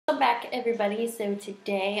back, everybody. So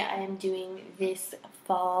today I am doing this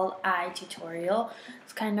fall eye tutorial.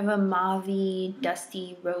 It's kind of a mauve-y,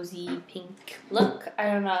 dusty, rosy, pink look.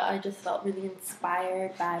 I don't know, I just felt really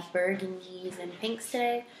inspired by burgundies and pinks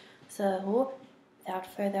today. So without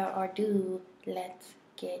further ado, let's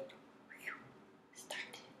get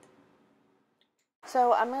started.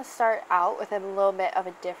 So I'm going to start out with a little bit of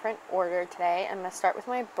a different order today. I'm going to start with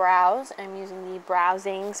my brows. I'm using the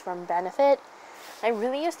Browsings from Benefit. I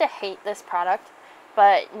really used to hate this product,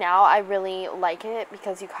 but now I really like it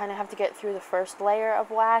because you kind of have to get through the first layer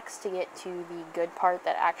of wax to get to the good part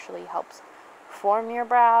that actually helps form your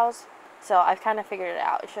brows. So I've kind of figured it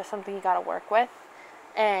out. It's just something you got to work with.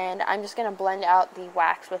 And I'm just going to blend out the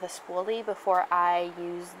wax with a spoolie before I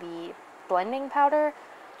use the blending powder,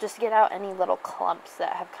 just to get out any little clumps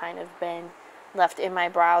that have kind of been left in my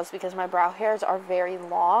brows, because my brow hairs are very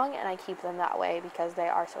long and I keep them that way because they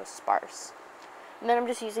are so sparse. And then I'm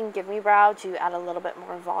just using Give Me Brow to add a little bit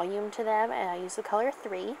more volume to them, and I use the color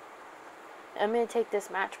 3. I'm going to take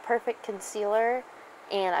this Match Perfect concealer,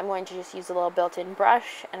 and I'm going to just use a little built-in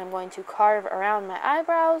brush, and I'm going to carve around my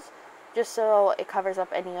eyebrows just so it covers up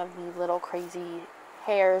any of the little crazy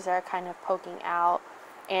hairs that are kind of poking out,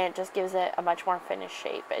 and it just gives it a much more finished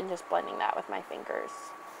shape, and just blending that with my fingers.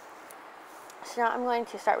 So now I'm going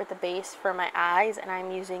to start with the base for my eyes, and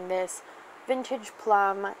I'm using this Vintage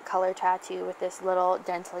Plum Color Tattoo with this little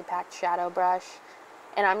densely packed shadow brush,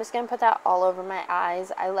 and I'm just going to put that all over my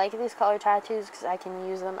eyes. I like these color tattoos because I can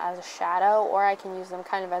use them as a shadow, or I can use them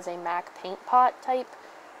kind of as a MAC paint pot type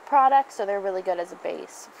product, so they're really good as a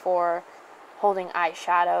base for holding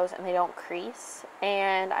eyeshadows and they don't crease.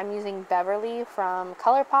 And I'm using Beverly from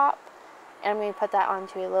ColourPop, and I'm going to put that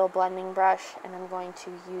onto a little blending brush, and I'm going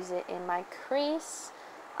to use it in my crease.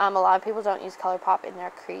 A lot of people don't use ColourPop in their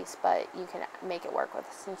crease, but you can make it work with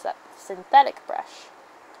a synthetic brush.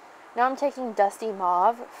 Now I'm taking Dusty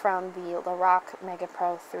Mauve from the Lorac Mega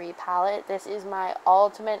Pro 3 palette. This is my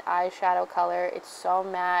ultimate eyeshadow color. It's so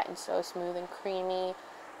matte and so smooth and creamy.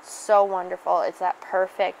 So wonderful. It's that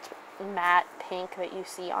perfect matte pink that you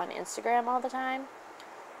see on Instagram all the time.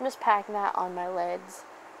 I'm just packing that on my lids.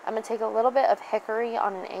 I'm going to take a little bit of Hickory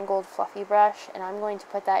on an angled fluffy brush, and I'm going to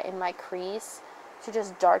put that in my crease to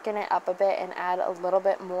just darken it up a bit and add a little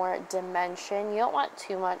bit more dimension. You don't want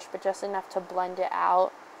too much, but just enough to blend it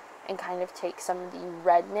out and kind of take some of the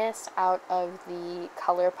redness out of the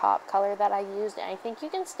ColourPop color that I used. And I think you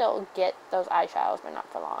can still get those eyeshadows, but not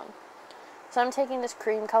for long. So I'm taking this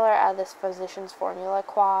cream color out of this Physicians Formula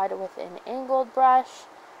quad with an angled brush.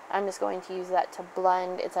 I'm just going to use that to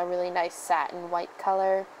blend. It's a really nice satin white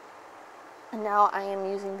color. And now I am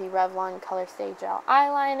using the Revlon Color Stay Gel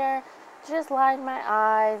eyeliner to just line my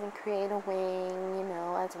eyes and create a wing, you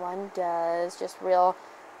know, as one does. Just real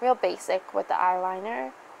basic with the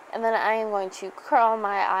eyeliner. And then I am going to curl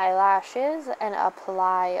my eyelashes and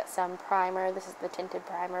apply some primer. This is the tinted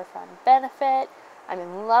primer from Benefit. I'm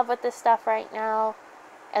in love with this stuff right now.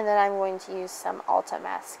 And then I'm going to use some Ulta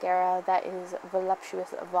mascara that is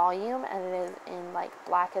Voluptuous Volume, and it is in like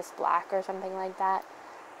Blackest Black or something like that.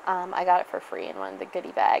 I got it for free in one of the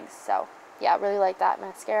goodie bags. So yeah, I really like that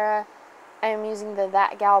mascara. I am using the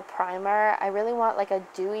That Gal primer. I really want like a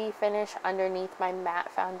dewy finish underneath my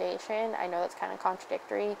matte foundation. I know that's kind of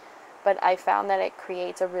contradictory, but I found that it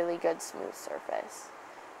creates a really good smooth surface.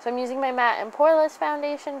 So I'm using my matte and poreless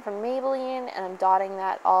foundation from Maybelline, and I'm dotting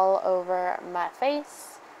that all over my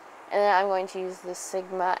face. And then I'm going to use the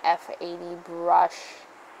Sigma F80 brush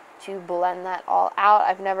to blend that all out.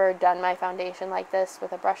 I've never done my foundation like this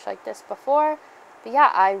with a brush like this before, but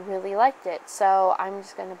yeah, I really liked it. So I'm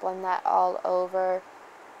just going to blend that all over.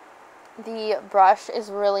 The brush is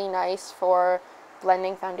really nice for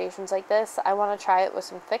blending foundations like this. I want to try it with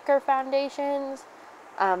some thicker foundations,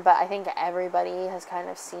 but I think everybody has kind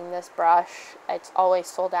of seen this brush. It's always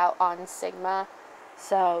sold out on Sigma.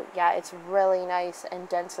 So yeah, it's really nice and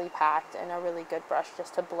densely packed, and a really good brush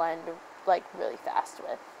just to blend like really fast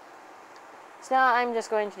with. So now I'm just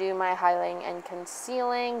going to do my highlighting and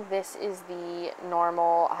concealing. This is the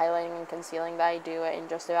normal highlighting and concealing that I do in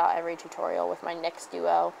just about every tutorial with my NYX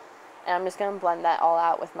Duo. And I'm just going to blend that all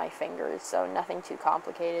out with my fingers, so nothing too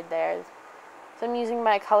complicated there. So I'm using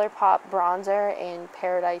my ColourPop bronzer in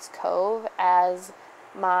Paradise Cove as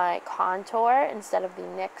my contour instead of the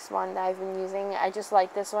NYX one that I've been using. I just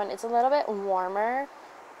like this one. It's a little bit warmer,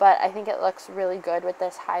 but I think it looks really good with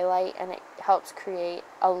this highlight, and it helps create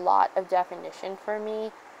a lot of definition for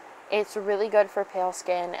me. It's really good for pale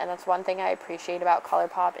skin, and that's one thing I appreciate about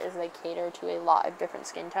ColourPop is they cater to a lot of different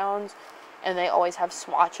skin tones, and they always have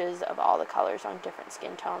swatches of all the colors on different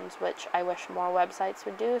skin tones, which I wish more websites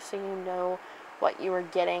would do, so you know what you were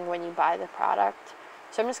getting when you buy the product.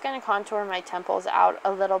 So I'm just going to contour my temples out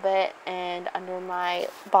a little bit and under my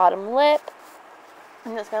bottom lip.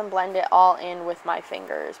 I'm just going to blend it all in with my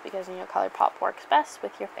fingers because, you know, ColourPop works best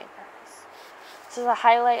with your fingers. So as a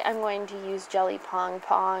highlight, I'm going to use Jelly Pong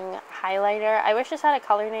Pong highlighter. I wish this had a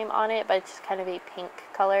color name on it, but it's just kind of a pink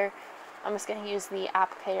color. I'm just going to use the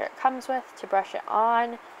applicator it comes with to brush it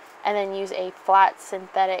on, and then use a flat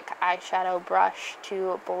synthetic eyeshadow brush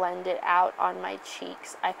to blend it out on my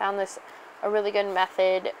cheeks. I found this a really good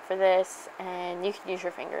method for this, and you can use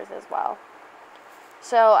your fingers as well.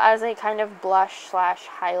 So as a kind of blush slash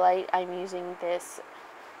highlight, I'm using this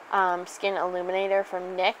skin illuminator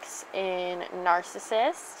from NYX in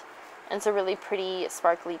Narcissist, and it's a really pretty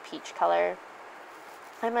sparkly peach color.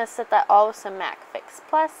 I'm going to set that all with some MAC Fix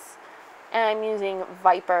Plus, and I'm using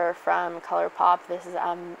Viper from ColourPop. This is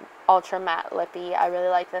ultra matte lippy. I really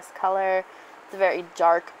like this color. It's a very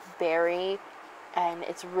dark berry, and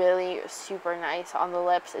it's really super nice on the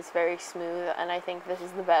lips. It's very smooth, and I think this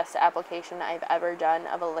is the best application I've ever done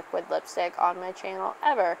of a liquid lipstick on my channel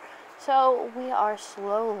ever. So we are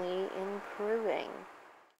slowly improving.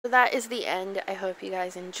 So that is the end. I hope you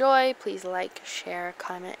guys enjoy. Please like, share,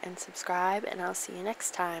 comment, and subscribe, and I'll see you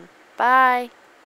next time. Bye!